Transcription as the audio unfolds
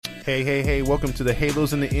Hey, welcome to the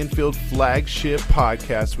Halos in the Infield Flagship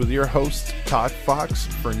podcast with your hosts, ToddFox,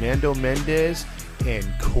 Fernando Mendez, and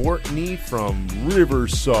Courtney from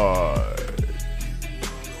Riverside.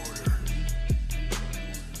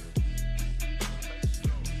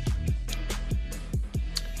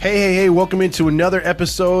 Hey, welcome into another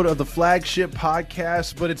episode of the Flagship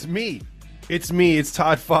podcast, but it's me. It's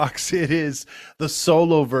ToddFox. It is the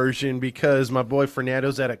solo version because my boy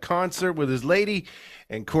Fernando's at a concert with his lady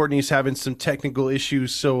and Courtney's having some technical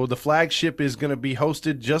issues. So the Flagship is going to be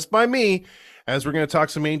hosted just by me as we're going to talk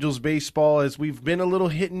some Angels baseball, as we've been a little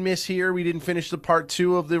hit and miss here. We didn't finish the part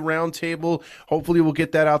 2 of the roundtable. Hopefully we'll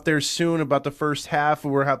get that out there soon about the first half.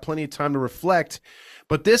 We'll have plenty of time to reflect.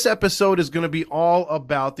 But this episode is going to be all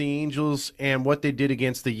about the Angels and what they did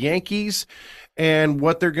against the Yankees and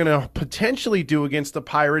what they're going to potentially do against the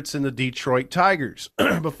Pirates and the Detroit Tigers.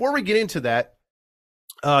 Before we get into that,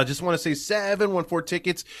 just want to say 714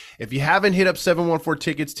 tickets. If you haven't hit up 714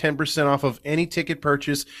 tickets, 10% off of any ticket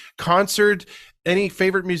purchase, concert, any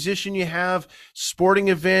favorite musician you have, sporting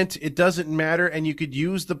event, it doesn't matter. And you could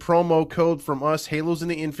use the promo code from us, Halos in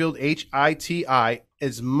the Infield, HITI,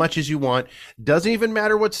 as much as you want. Doesn't even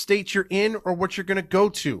matter what state you're in or what you're going to go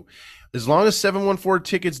to. As long as 714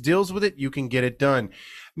 tickets deals with it, you can get it done.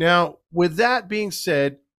 Now, with that being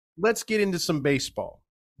said, let's get into some baseball.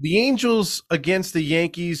 The Angels against the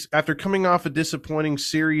Yankees, after coming off a disappointing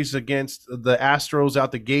series against the Astros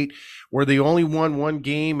out the gate, where they only won one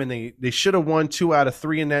game and they should have won 2 out of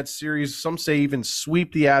 3 in that series. Some say even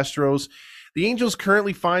sweep the Astros. The Angels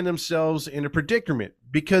currently find themselves in a predicament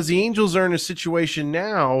because the Angels are in a situation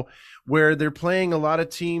now where they're playing a lot of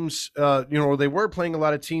teams, they were playing a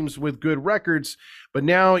lot of teams with good records, but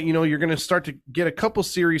now, you're going to start to get a couple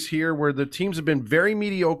series here where the teams have been very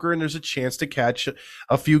mediocre and there's a chance to catch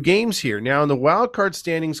a few games here. Now, in the wild card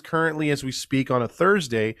standings currently as we speak on a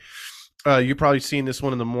Thursday, you're probably seeing this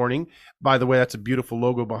one in the morning. By the way, that's a beautiful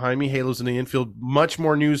logo behind me. Halos in the Infield. Much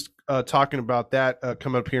more news talking about that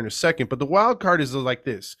coming up here in a second. But the wild card is like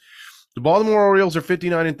this. The Baltimore Orioles are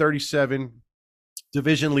 59-37.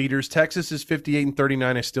 Division leaders. Texas is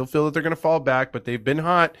 58-39. I still feel that they're going to fall back, but they've been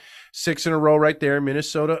hot 6 in a row right there.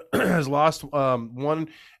 Minnesota has lost one.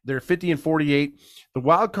 They're 50-48. The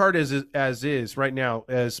wild card is right now,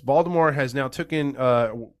 as Baltimore has now taken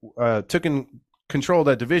control of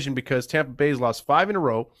that division because Tampa Bay has lost 5 in a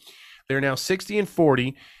row. They're now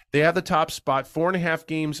 60-40. They have the top spot, 4.5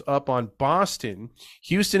 games up on Boston.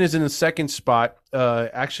 Houston is in the second spot,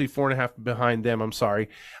 actually 4.5 behind them. I'm sorry.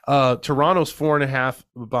 Toronto's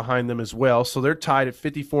 4.5 behind them as well. So they're tied at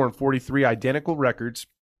 54-43, identical records.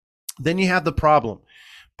 Then you have the problem.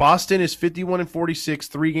 Boston is 51-46,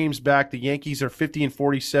 3 games back. The Yankees are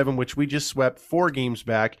 50-47, which we just swept, 4 games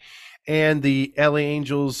back. And the LA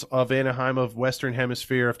Angels of Anaheim, of Western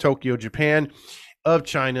Hemisphere, of Tokyo, Japan, of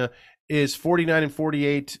China, is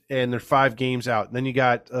 49-48, and they're 5 games out. And then you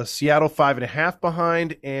got Seattle 5.5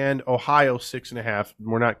 behind, and Ohio 6.5.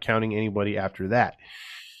 We're not counting anybody after that.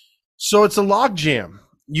 So it's a logjam.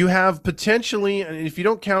 You have potentially, and if you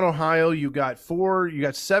don't count Ohio, you got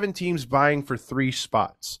 7 teams vying for 3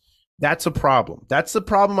 spots. That's a problem. That's the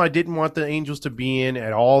problem I didn't want the Angels to be in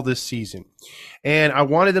at all this season. And I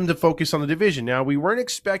wanted them to focus on the division. Now, we weren't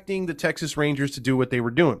expecting the Texas Rangers to do what they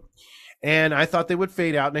were doing. And I thought they would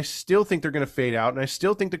fade out, and I still think they're going to fade out, and I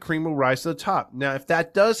still think the cream will rise to the top. Now, if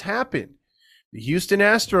that does happen, the Houston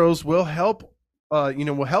Astros will help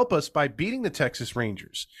us by beating the Texas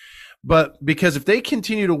Rangers. But because if they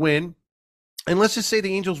continue to win, and let's just say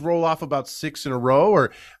the Angels roll off about 6 in a row,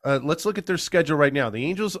 or let's look at their schedule right now. The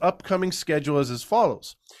Angels' upcoming schedule is as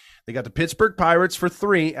follows. They got the Pittsburgh Pirates for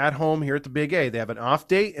 3 at home here at the Big A. They have an off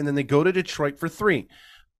date, and then they go to Detroit for 3.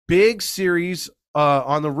 Big series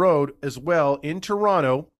on the road as well in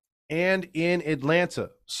Toronto and in Atlanta.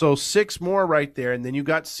 So 6 more right there. And then you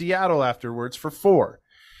got Seattle afterwards for 4.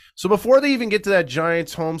 So before they even get to that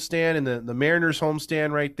Giants homestand and the Mariners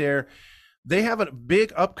homestand right there, they have a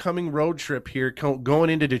big upcoming road trip here going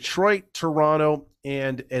into Detroit, Toronto,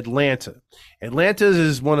 and Atlanta. Atlanta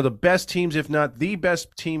is one of the best teams, if not the best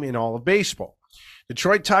team in all of baseball.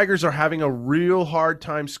 Detroit Tigers are having a real hard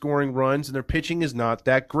time scoring runs, and their pitching is not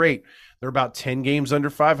that great. They're about 10 games under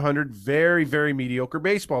 500, very, very mediocre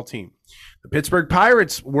baseball team. The Pittsburgh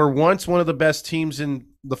Pirates were once one of the best teams in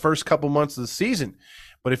the first couple months of the season.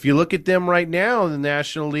 But if you look at them right now in the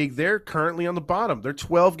National League, they're currently on the bottom. They're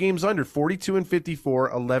 12 games under, 42-54,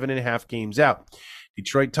 11.5 games out.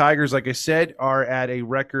 Detroit Tigers, like I said, are at a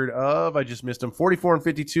record of, I just missed them,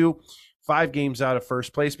 44-52, 5 games out of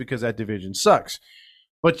first place because that division sucks.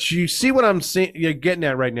 But you see what I'm saying, you're getting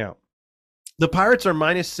at right now. The Pirates are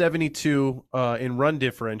minus 72 in run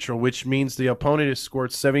differential, which means the opponent has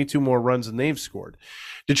scored 72 more runs than they've scored.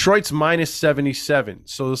 Detroit's minus 77.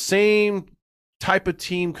 So the same type of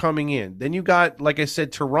team coming in. Then you got, like I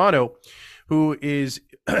said, Toronto, who is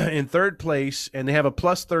in third place, and they have a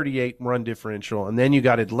plus 38 run differential. And then you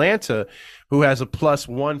got Atlanta, who has a plus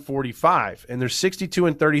 145. And they're 62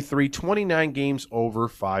 and 33, 29 games over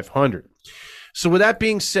 500. So with that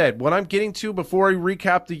being said, what I'm getting to before I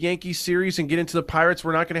recap the Yankees series and get into the Pirates,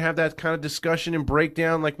 we're not going to have that kind of discussion and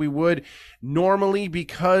breakdown like we would normally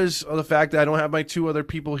because of the fact that I don't have my two other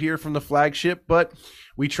people here from the Flagship, but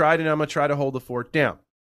we tried and I'm going to try to hold the fort down.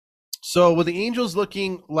 So with the Angels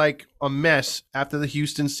looking like a mess after the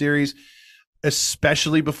Houston series,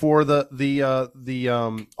 especially before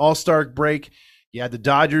the All-Star break, you had the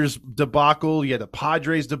Dodgers debacle. You had the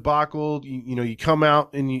Padres debacle. You come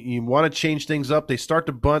out and you want to change things up. They start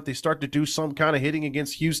to bunt. They start to do some kind of hitting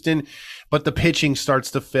against Houston, but the pitching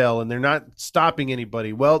starts to fail, and they're not stopping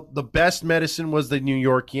anybody. Well, the best medicine was the New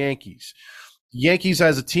York Yankees. Yankees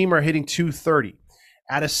as a team are hitting 230.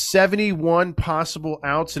 Out of 71 possible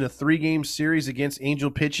outs in a 3-game series against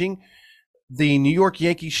Angel pitching, the New York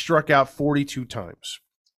Yankees struck out 42 times.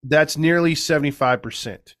 That's nearly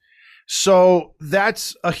 75%. So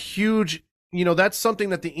that's a huge, that's something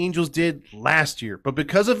that the Angels did last year. But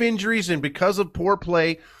because of injuries and because of poor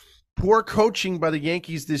play, poor coaching by the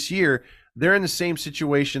Yankees this year, they're in the same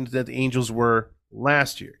situation that the Angels were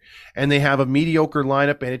last year. And they have a mediocre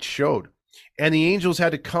lineup, and it showed. And the Angels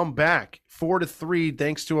had to come back 4-3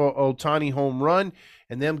 thanks to a Ohtani home run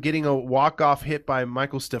and them getting a walk-off hit by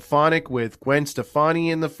Michael Stefanik with Gwen Stefani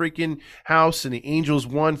in the freaking house, and the Angels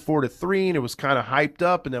won 4-3, and it was kind of hyped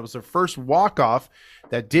up, and that was their first walk-off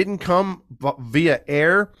that didn't come via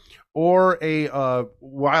air or a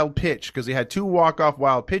wild pitch, because they had 2 walk-off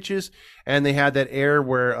wild pitches, and they had that air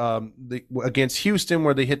where against Houston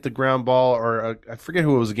where they hit the ground ball, or I forget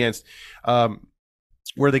who it was against,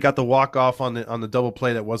 where they got the walk-off on the double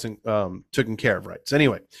play that wasn't taken care of right. So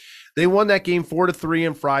anyway, they won that game 4-3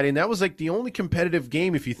 on Friday, and that was like the only competitive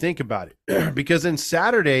game if you think about it. Because then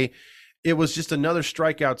Saturday, it was just another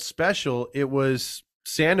strikeout special. It was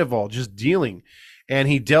Sandoval just dealing, and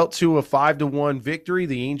he dealt to a 5-1 victory.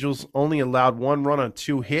 The Angels only allowed 1 run on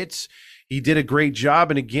 2 hits. He did a great job,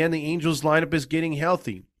 and again, the Angels lineup is getting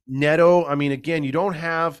healthy. Neto, I mean, again, you don't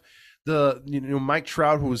have the Mike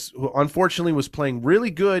Trout, who unfortunately was playing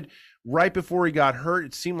really good right before he got hurt.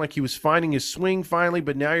 It seemed like he was finding his swing finally,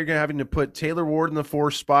 but now you're having to put Taylor Ward in the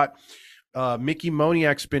 4th spot. Mickey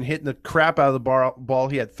Moniak's been hitting the crap out of the ball.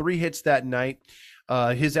 He had 3 hits that night.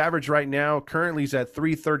 His average right now currently is at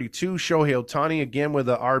 332. Shohei Ohtani again with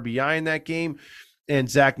an RBI in that game, and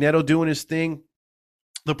Zach Neto doing his thing.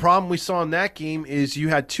 The problem we saw in that game is you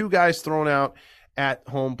had 2 guys thrown out at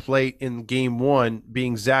home plate in game 1,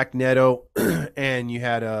 being Zach Neto, and you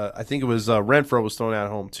had I think it was Renfroe was thrown out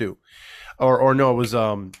at home too, or no,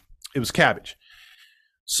 it was Cabbage.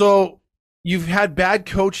 So you've had bad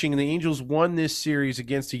coaching, and the Angels won this series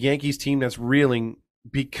against a Yankees team that's reeling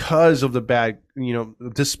because of the bad,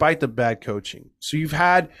 despite the bad coaching. So you've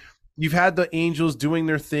had the Angels doing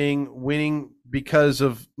their thing, winning because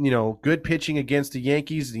of good pitching against the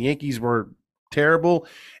Yankees. The Yankees were terrible,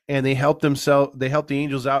 and they helped themselves. They helped the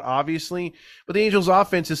Angels out, obviously, but the Angels'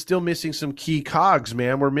 offense is still missing some key cogs.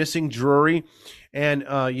 Man, we're missing Drury, and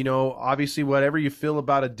obviously, whatever you feel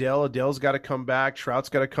about Adele's got to come back. Trout's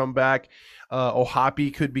got to come back.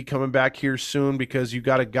 Ohapi could be coming back here soon because you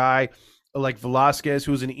got a guy like Velasquez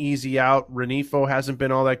who's an easy out. Renifo hasn't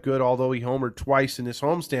been all that good, although he homered twice in this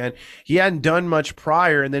homestand. He hadn't done much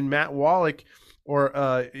prior, and then Matt Wallach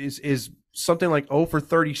is something like 0 for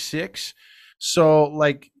 36. So,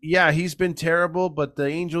 he's been terrible, but the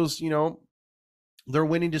Angels, they're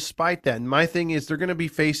winning despite that. And my thing is they're going to be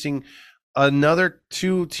facing another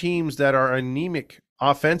 2 teams that are anemic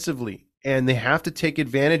offensively, and they have to take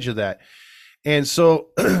advantage of that. And so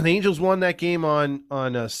the Angels won that game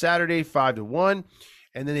on Saturday 5-1,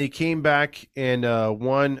 and then they came back and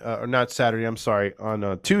won, or not Saturday, I'm sorry,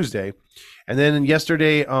 on Tuesday. And then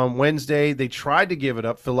yesterday, Wednesday, they tried to give it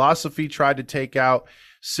up. Philosophy tried to take out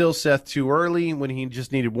Silseth too early when he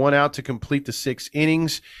just needed 1 out to complete the 6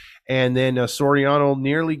 innings. And then Soriano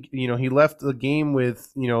nearly, he left the game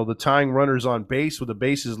with, the tying runners on base with the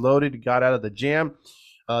bases loaded. He got out of the jam.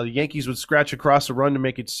 The Yankees would scratch across a run to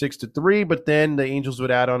make it 6-3, but then the Angels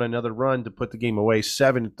would add on another run to put the game away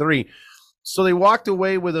 7-3. So they walked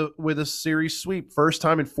away with a series sweep. First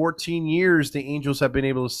time in 14 years the Angels have been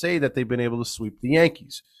able to say that they've been able to sweep the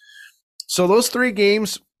Yankees. So those 3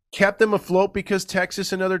 games kept them afloat because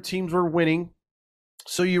Texas and other teams were winning.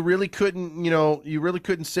 So you really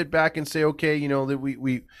couldn't sit back and say, okay, that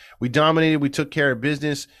we dominated, we took care of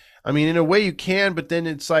business. I mean, in a way you can, but then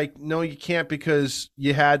it's like, no, you can't, because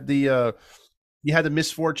you had the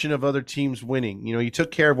misfortune of other teams winning. You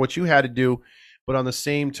took care of what you had to do, but on the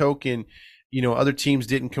same token, other teams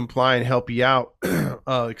didn't comply and help you out,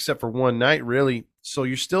 except for one night, really. So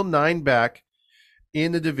you're still 9 back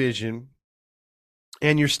in the division,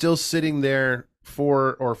 and you're still sitting there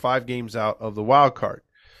 4 or 5 games out of the wild card.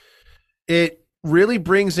 It really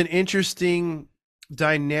brings an interesting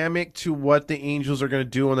dynamic to what the Angels are going to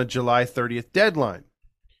do on the July 30th deadline,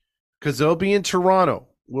 because they'll be in Toronto.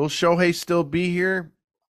 Will Shohei still be here?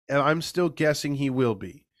 And I'm still guessing he will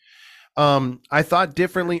be. I thought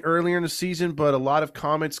differently earlier in the season, but a lot of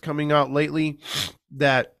comments coming out lately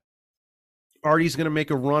that Artie's going to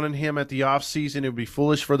make a run on him at the offseason. It would be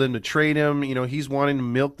foolish for them to trade him. He's wanting to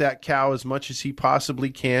milk that cow as much as he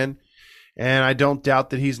possibly can. And I don't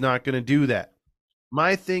doubt that he's not going to do that.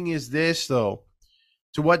 My thing is this, though.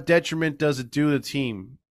 To what detriment does it do the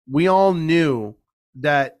team? We all knew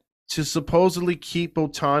that to supposedly keep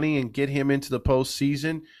Ohtani and get him into the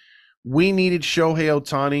postseason, we needed Shohei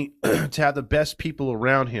Ohtani to have the best people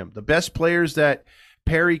around him, the best players that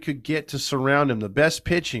Perry could get to surround him, the best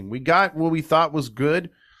pitching. We got what we thought was good,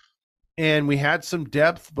 and we had some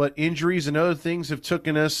depth, but injuries and other things have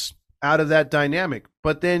taken us out of that dynamic.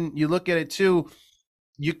 But then you look at it too,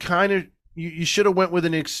 you should have went with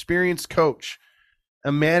an experienced coach,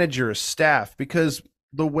 a manager, a staff, because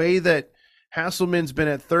the way that Hasselman's been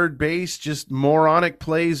at third base, just moronic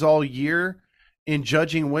plays all year in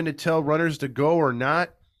judging when to tell runners to go or not.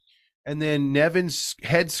 And then Nevin's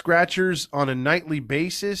head scratchers on a nightly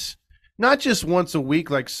basis, not just once a week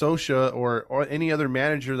like Sosha or any other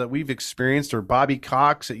manager that we've experienced, or Bobby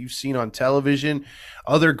Cox that you've seen on television.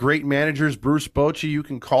 Other great managers, Bruce Bochy, you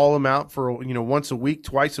can call him out for, once a week,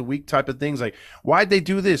 twice a week type of things. Like, why'd they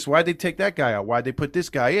do this? Why'd they take that guy out? Why'd they put this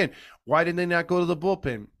guy in? Why didn't they not go to the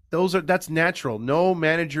bullpen? That's natural. No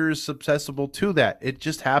manager is susceptible to that. It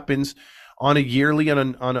just happens on a yearly,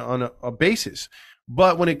 on a basis.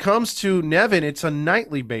 But when it comes to Nevin, it's a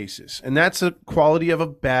nightly basis, and that's a quality of a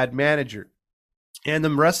bad manager. And the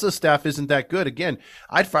rest of the staff isn't that good. Again,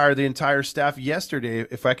 I'd fire the entire staff yesterday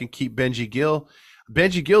if I can keep Benji Gill.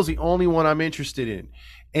 Benji Gill's the only one I'm interested in.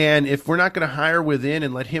 And if we're not going to hire within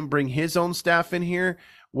and let him bring his own staff in here,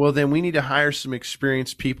 well, then we need to hire some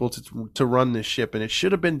experienced people to run this ship. And it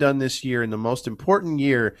should have been done this year, in the most important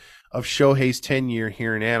year of Shohei's tenure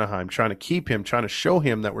here in Anaheim, trying to keep him, trying to show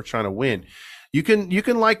him that we're trying to win. You can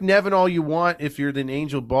like Nevin all you want if you're an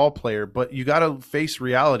Angel ball player, but you got to face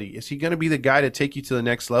reality. Is he going to be the guy to take you to the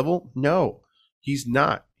next level? No, he's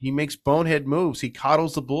not. He makes bonehead moves. He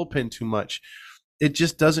coddles the bullpen too much. It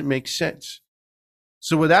just doesn't make sense.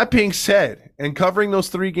 So with that being said, and covering those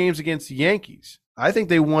 3 games against the Yankees, I think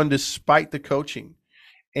they won despite the coaching.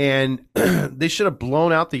 And they should have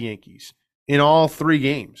blown out the Yankees in all 3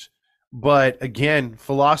 games. But again,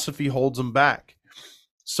 philosophy holds them back.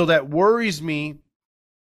 So that worries me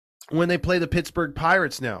when they play the Pittsburgh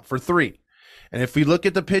Pirates now for 3. And if we look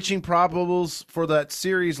at the pitching probables for that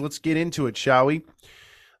series, let's get into it, shall we?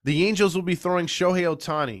 The Angels will be throwing Shohei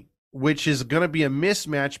Ohtani, which is going to be a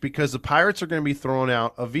mismatch because the Pirates are going to be throwing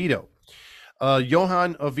out Oviedo.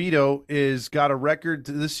 Johan Oviedo is got a record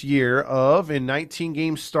this year of, in 19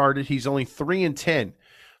 games started, he's only 3-10.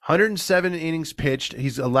 107 innings pitched.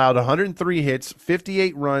 He's allowed 103 hits,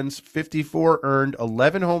 58 runs, 54 earned,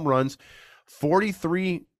 11 home runs,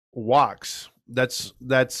 43 walks. That's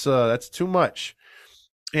too much.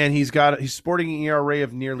 And he's sporting an ERA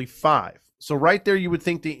of nearly 5. So right there, you would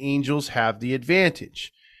think the Angels have the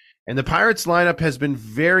advantage. And the Pirates lineup has been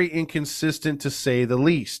very inconsistent, to say the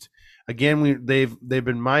least. Again, they've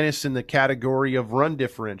been minus in the category of run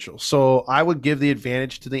differential. So I would give the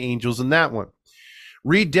advantage to the Angels in that one.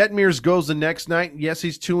 Reed Detmers goes the next night. Yes,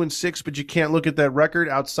 he's 2-6, but you can't look at that record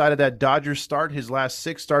outside of that Dodgers start. His last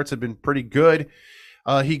 6 starts have been pretty good.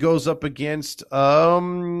 He goes up against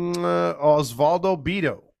Osvaldo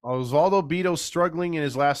Bido. Osvaldo Bido struggling in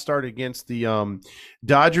his last start against the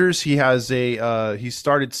Dodgers. He has he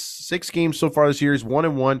started 6 games so far this year. He's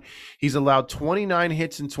 1-1. He's allowed 29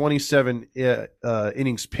 hits and 27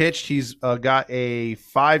 innings pitched. He's got a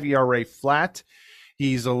 5 ERA flat.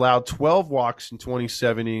 He's allowed 12 walks and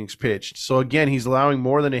 27 innings pitched. So again, he's allowing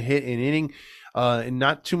more than a hit an inning. And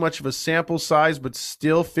not too much of a sample size, but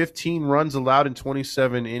still 15 runs allowed in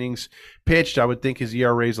 27 innings pitched. I would think his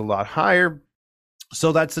ERA is a lot higher.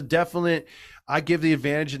 So that's a definite, I give the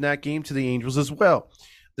advantage in that game to the Angels as well.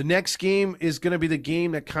 The next game is going to be the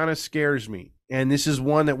game that kind of scares me. And this is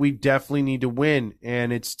one that we definitely need to win.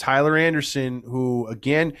 And it's Tyler Anderson, who,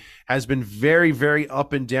 again, has been very, very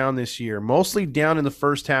up and down this year, mostly down in the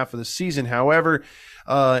first half of the season. However,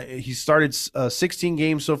 he started 16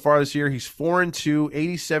 games so far this year. He's 4-2,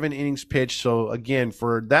 87 innings pitched. So, again,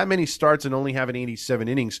 for that many starts and only having 87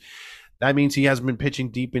 innings, that means he hasn't been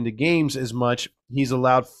pitching deep into games as much. He's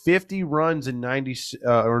allowed 50 runs and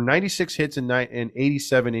 96 hits and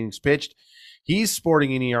 87 innings pitched. He's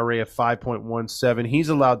sporting an ERA of 5.17. He's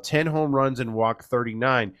allowed 10 home runs and walked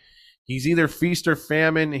 39. He's either feast or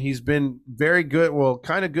famine. He's been very good, well,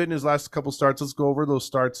 kind of good in his last couple starts. Let's go over those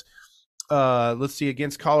starts. Let's see,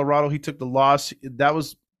 against Colorado, he took the loss. That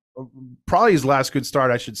was probably his last good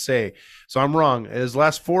start, I should say. So I'm wrong. His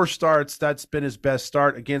last 4 starts, that's been his best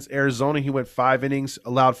start. Against Arizona, he went 5 innings,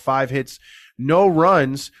 allowed 5 hits, no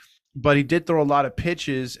runs, but he did throw a lot of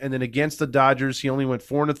pitches. And then against the Dodgers, he only went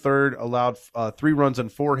 4 1/3, allowed 3 runs on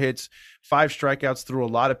 4 hits, 5 strikeouts, threw a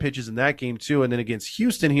lot of pitches in that game too. And then against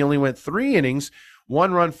Houston, he only went 3 innings,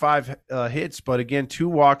 1 run, 5 hits, but again, 2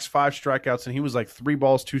 walks, 5 strikeouts, and he was like 3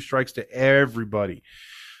 balls, 2 strikes to everybody.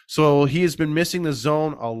 So he has been missing the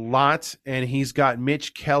zone a lot, and he's got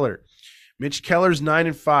Mitch Keller. Mitch Keller's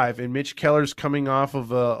 9-5, and Mitch Keller's coming off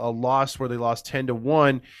of a loss where they lost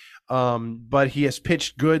 10-1. But he has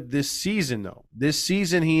pitched good this season, though. This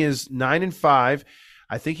season he is 9-5.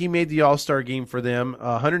 I think he made the All-Star game for them.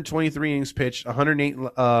 123 innings pitched, 108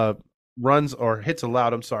 runs or hits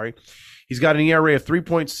allowed. I'm sorry. He's got an ERA of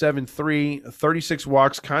 3.73, 36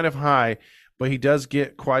 walks, kind of high, but he does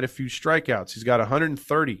get quite a few strikeouts. He's got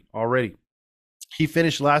 130 already. He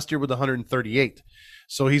finished last year with 138.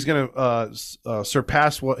 So he's going to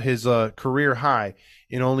surpass what his career high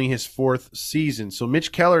in only his 4th season. So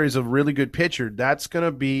Mitch Keller is a really good pitcher. That's going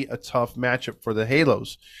to be a tough matchup for the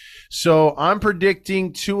Halos. So I'm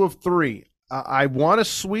predicting 2 of 3. I want to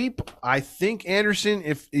sweep. I think Anderson,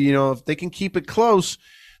 if they can keep it close,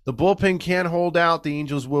 the bullpen can hold out. The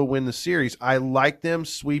Angels will win the series. I like them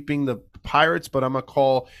sweeping the Pirates, but I'm going to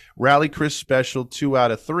call Rally Chris Special 2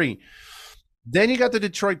 out of 3. Then you got the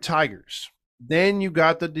Detroit Tigers. And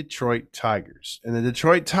the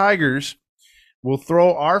Detroit Tigers will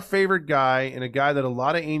throw our favorite guy and a guy that a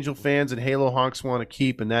lot of Angel fans and Halo honks want to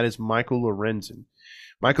keep, and that is Michael Lorenzen.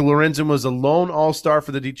 Michael Lorenzen was a lone all-star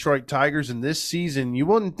for the Detroit Tigers, and this season, you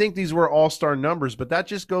wouldn't think these were all-star numbers, but that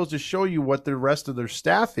just goes to show you what the rest of their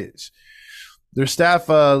staff is. Their staff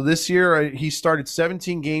this year, he started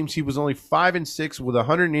 17 games. He was only 5-6 with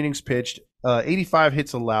 100 innings pitched, 85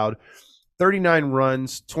 hits allowed, 39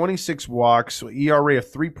 runs, 26 walks, ERA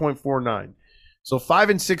of 3.49. So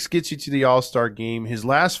 5-6 gets you to the All-Star game. His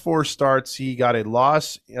last 4 starts, he got a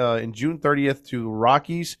loss in June 30th to the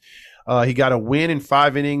Rockies. He got a win in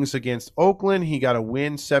 5 innings against Oakland. He got a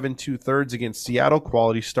win 7 2/3 against Seattle.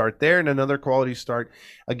 Quality start there, and another quality start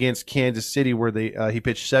against Kansas City where he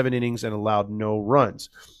pitched 7 innings and allowed no runs.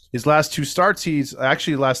 His last 2 starts,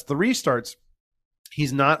 last 3 starts,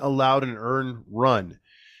 he's not allowed an earned run.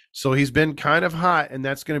 So he's been kind of hot, and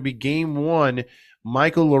that's going to be game 1.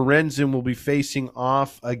 Michael Lorenzen will be facing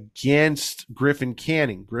off against Griffin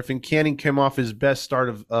Canning. Griffin Canning came off his best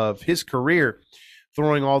start of his career,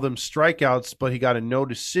 throwing all them strikeouts, but he got a no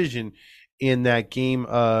decision in that game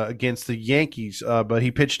against the Yankees. But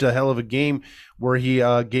he pitched a hell of a game where he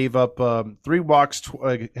gave up 3 walks,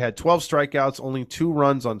 had 12 strikeouts, only 2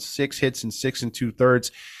 runs on 6 hits and 6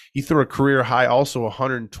 2/3. He threw a career high, also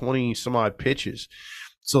 120 some odd pitches.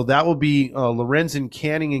 So that will be Lorenzen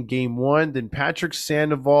Canning in game 1. Then Patrick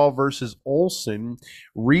Sandoval versus Olson,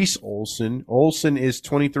 Reese Olson. Olson is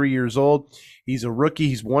 23 years old. He's a rookie.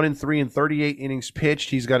 He's 1-3 in 38 innings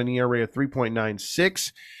pitched. He's got an ERA of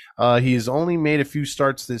 3.96. He has only made a few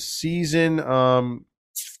starts this season.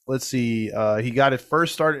 Let's see. He got his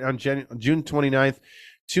first start on June 29th.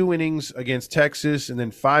 2 innings against Texas, and then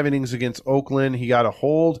 5 innings against Oakland. He got a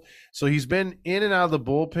hold. So he's been in and out of the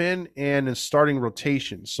bullpen and in starting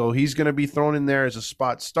rotation. So he's going to be thrown in there as a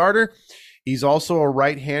spot starter. He's also a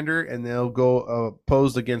right-hander, and they'll go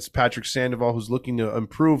opposed against Patrick Sandoval, who's looking to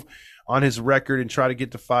improve on his record and try to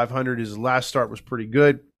get to 500. His last start was pretty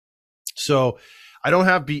good. So I don't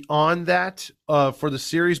have beyond that for the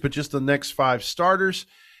series, but just the next 5 starters.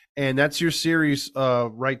 And that's your series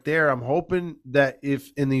right there. I'm hoping that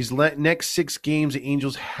if in these next 6 games, the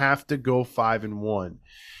Angels have to go 5-1.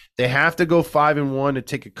 They have to go 5-1 to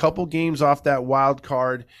take a couple games off that wild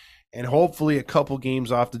card and hopefully a couple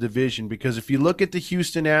games off the division. Because if you look at the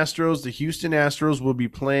Houston Astros will be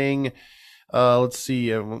playing, let's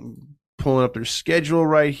see, I'm pulling up their schedule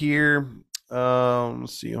right here.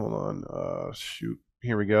 Let's see, hold on. Shoot,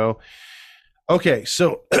 here we go. Okay,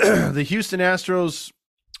 so the Houston Astros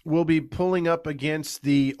will be pulling up against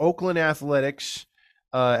the Oakland Athletics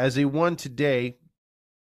as they won today.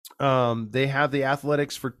 They have the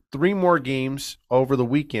Athletics for 3 more games over the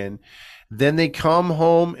weekend. Then they come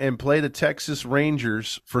home and play the Texas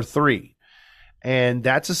Rangers for 3. And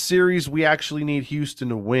that's a series we actually need Houston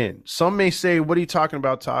to win. Some may say, what are you talking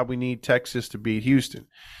about, Todd? We need Texas to beat Houston.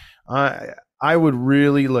 I would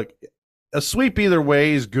really look. A sweep either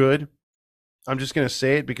way is good. I'm just going to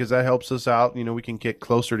say it because that helps us out. We can get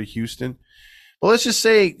closer to Houston. But let's just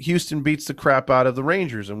say Houston beats the crap out of the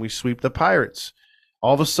Rangers and we sweep the Pirates.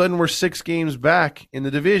 All of a sudden, we're 6 games back in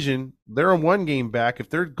the division. They're 1 game back. If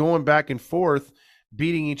they're going back and forth,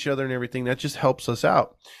 beating each other and everything, that just helps us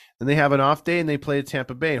out. Then they have an off day and they play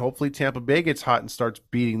Tampa Bay. And hopefully Tampa Bay gets hot and starts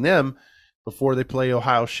beating them before they play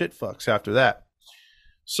Ohio shitfucks after that.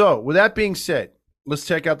 So with that being said, let's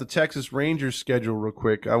check out the Texas Rangers schedule real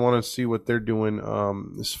quick. I want to see what they're doing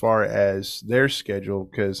as far as their schedule,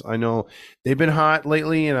 because I know they've been hot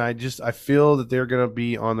lately, and I feel that they're going to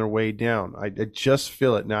be on their way down. I just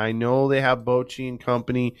feel it. Now, I know they have Bochy and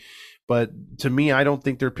company, but to me, I don't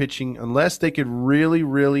think they're pitching unless they could really,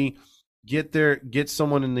 really get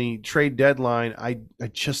someone in the trade deadline. I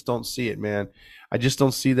just don't see it, man. I just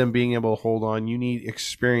don't see them being able to hold on. You need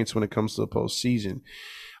experience when it comes to the postseason.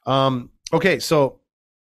 Okay, so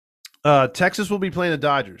Texas will be playing the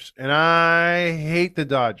Dodgers, and I hate the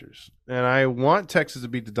Dodgers, and I want Texas to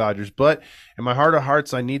beat the Dodgers, but in my heart of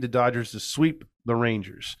hearts, I need the Dodgers to sweep the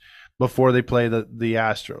Rangers before they play the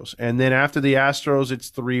Astros. And then after the Astros,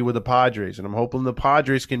 it's 3 with the Padres, and I'm hoping the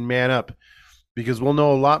Padres can man up, because we'll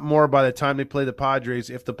know a lot more by the time they play the Padres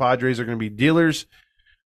if the Padres are going to be dealers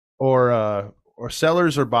or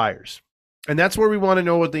sellers or buyers. And that's where we want to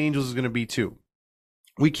know what the Angels is going to be too.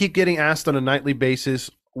 We keep getting asked on a nightly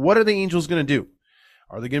basis, what are the Angels going to do?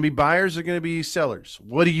 Are they going to be buyers or going to be sellers?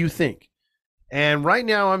 What do you think? And right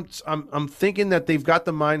now I'm thinking that they've got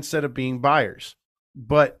the mindset of being buyers,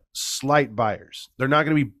 but slight buyers. They're not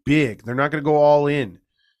going to be big. They're not going to go all in.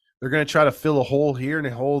 They're going to try to fill a hole here and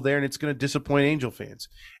a hole there, and it's going to disappoint Angel fans.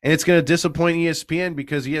 And it's going to disappoint ESPN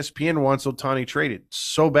because ESPN wants Ohtani traded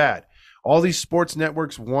so bad. All these sports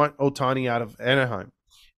networks want Ohtani out of Anaheim.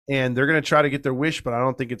 And they're going to try to get their wish, but I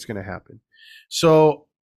don't think it's going to happen. So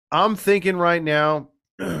I'm thinking right now,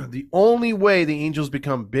 the only way the Angels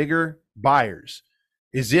become bigger buyers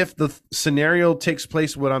is if the scenario takes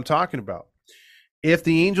place what I'm talking about. If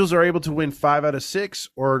the Angels are able to win 5 out of 6,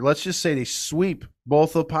 or let's just say they sweep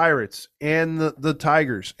both the Pirates and the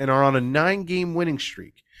Tigers and are on a 9-game winning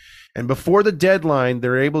streak, and before the deadline,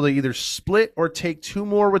 they're able to either split or take 2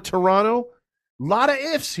 more with Toronto, a lot of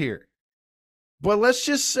ifs here. But let's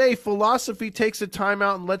just say philosophy takes a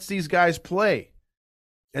timeout and lets these guys play.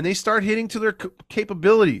 And they start hitting to their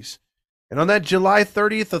capabilities. And on that July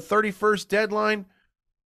 30th or 31st deadline,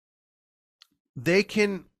 they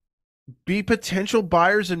can be potential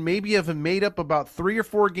buyers and maybe have made up about 3 or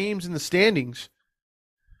 4 games in the standings.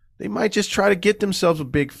 They might just try to get themselves a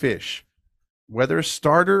big fish, whether a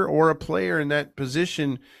starter or a player in that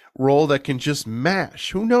position role that can just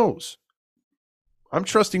mash. Who knows? I'm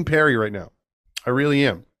trusting Perry right now. I really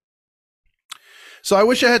am. So I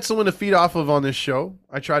wish I had someone to feed off of on this show.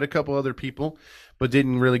 I tried a couple other people, but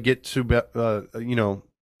didn't really get to,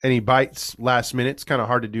 any bites last minute. It's kind of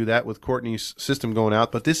hard to do that with Courtney's system going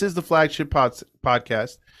out. But this is the flagship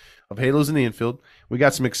podcast of Halos in the Infield. We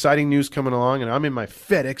got some exciting news coming along, and I'm in my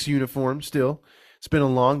FedEx uniform still. It's been a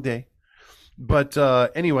long day. But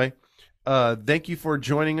anyway, thank you for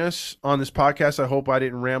joining us on this podcast. I hope I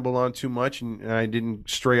didn't ramble on too much and I didn't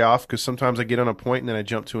stray off, because sometimes I get on a point and then I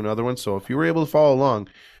jump to another one. So if you were able to follow along,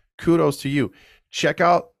 kudos to you. Check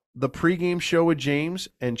out the pregame show with James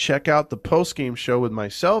and check out the postgame show with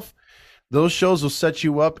myself. Those shows will set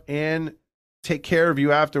you up and take care of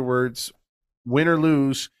you afterwards, win or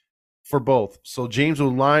lose, for both. So James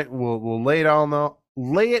will lay it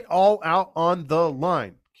all out on the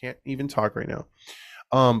line. Can't even talk right now.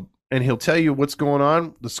 And he'll tell you what's going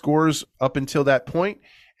on, the scores up until that point,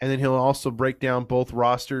 and then he'll also break down both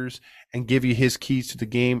rosters and give you his keys to the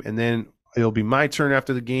game, and then it'll be my turn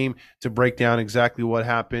after the game to break down exactly what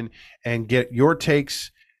happened and get your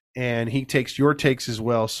takes, and he takes your takes as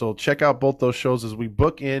well. So check out both those shows as we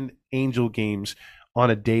book in Angel games on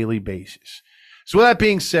a daily basis. So with that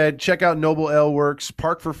being said, check out Noble L Works.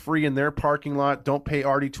 Park for free in their parking lot. Don't pay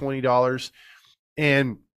Artie $20.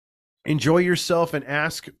 And enjoy yourself and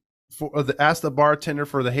ask the bartender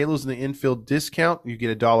for the Halos in the Infield discount. You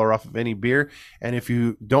get $1 off of any beer. And if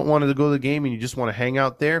you don't want to go to the game and you just want to hang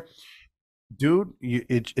out there, dude,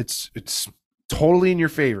 it's totally in your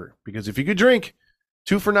favor, because if you could drink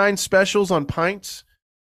 2 for $9 specials on pints.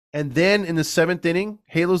 And then in the 7th inning,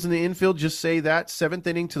 Halos in the infield, just say that 7th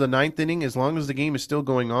inning to the 9th inning, as long as the game is still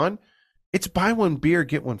going on, it's buy one beer,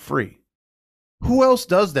 get one free. Who else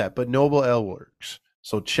does that but Noble Ale Works?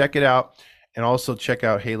 So check it out. And also check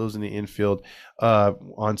out Halos in the Infield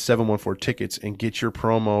on 714 Tickets and get your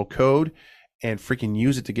promo code and freaking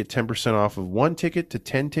use it to get 10% off of 1 ticket to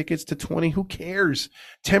 10 tickets to 20. Who cares?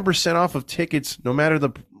 10% off of tickets, no matter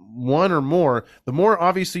the one or more. The more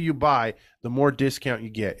obviously you buy, the more discount you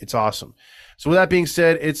get. It's awesome. So with that being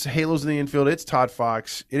said, it's Halos in the Infield. It's Todd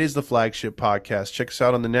Fox. It is the Flagship podcast. Check us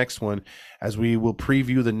out on the next one as we will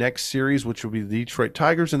preview the next series, which will be the Detroit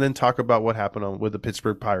Tigers, and then talk about what happened with the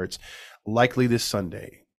Pittsburgh Pirates, likely this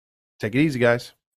Sunday. Take it easy, guys.